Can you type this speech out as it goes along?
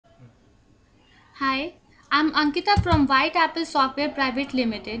Hi, I'm Ankita from White Apple Software Private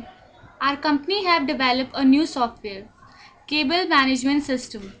Limited. Our company have developed a new software, cable management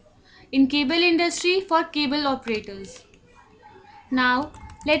system, in cable industry for cable operators. Now,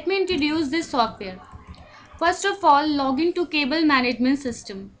 let me introduce this software. First of all, log into cable management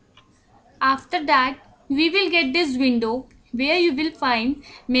system. After that, we will get this window where you will find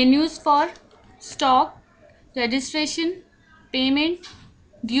menus for stock, registration, payment,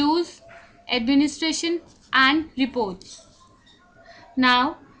 dues, administration and reports.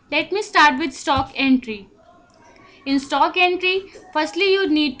 Now, let me start with stock entry. In stock entry, firstly you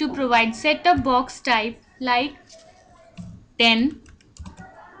need to provide set-top box type like 10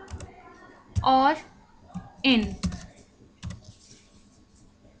 or in.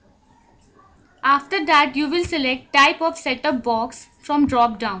 After that, you will select type of set-top box from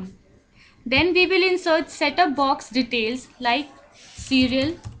drop down. Then we will insert set-top box details like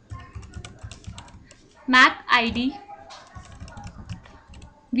serial, MAC ID,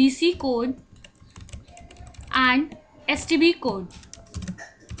 VC code and STB code.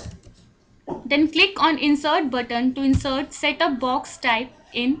 Then click on insert button to insert set-top box type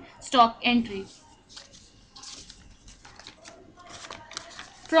in stock entry.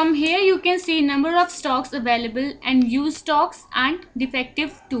 From here you can see number of stocks available and used stocks and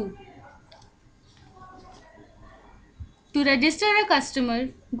defective too. To register a customer,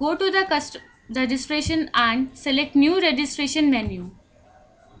 go to the registration and select new registration menu.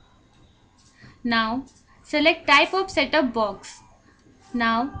 Now select type of setup box.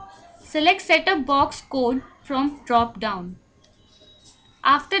 Now select setup box code from drop down.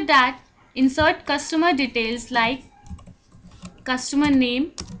 After that, insert customer details like customer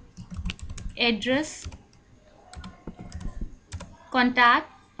name, address,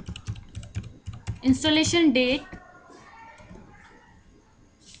 contact, installation date,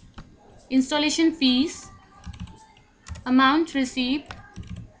 installation fees, amount received,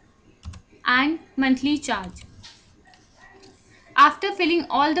 and monthly charge. After filling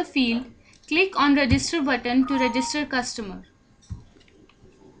all the field, click on register button to register customer.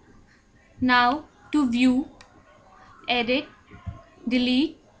 Now to view, edit,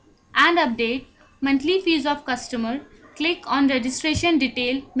 delete and update monthly fees of customer, click on registration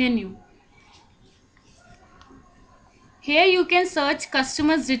detail menu. Here you can search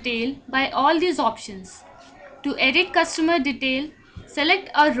customers detail by all these options. To edit customer detail, select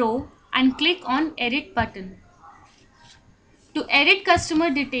a row and click on edit button. To edit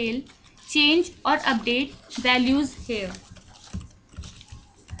customer detail, change or update values here.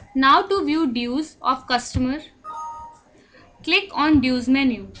 Now to view dues of customer, click on dues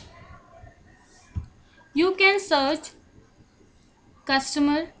menu. You can search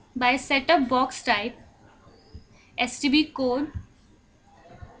customer by setup box type, STB code,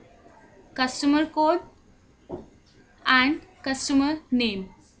 customer code and customer name.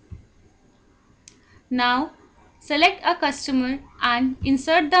 Now select a customer and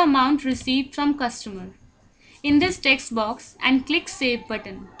insert the amount received from customer in this text box and click save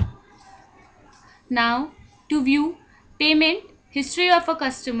button. Now to view payment history of a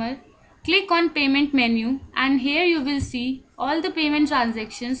customer, click on payment menu and here you will see all the payment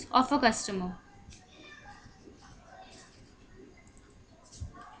transactions of a customer.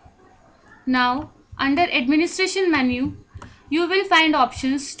 Now under administration menu, you will find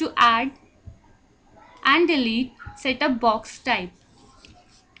options to add and delete setup box type.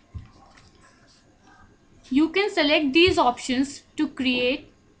 You can select these options to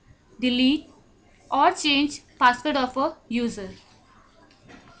create, delete or change password of a user.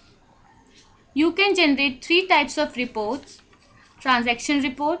 You can generate three types of reports. Transaction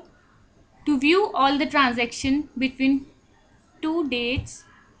report to view all the transaction between two dates.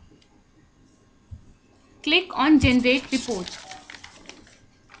 Click on generate report.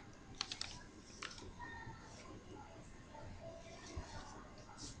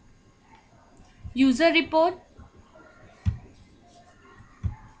 User report.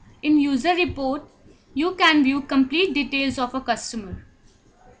 In user report, you can view complete details of a customer.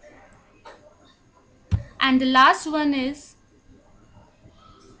 And the last one is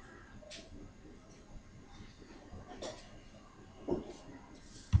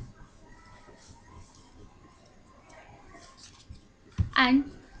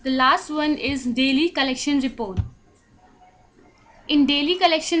daily collection report. In daily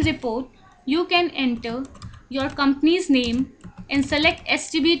collection report, you can enter your company's name and select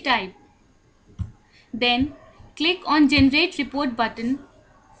STB type. Then click on generate report button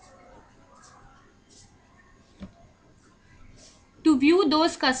to view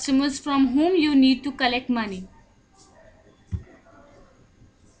those customers from whom you need to collect money.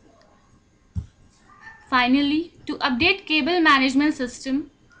 Finally, to update cable management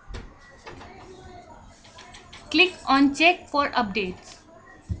system, click on check for updates.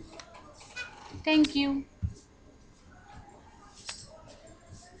 Thank you.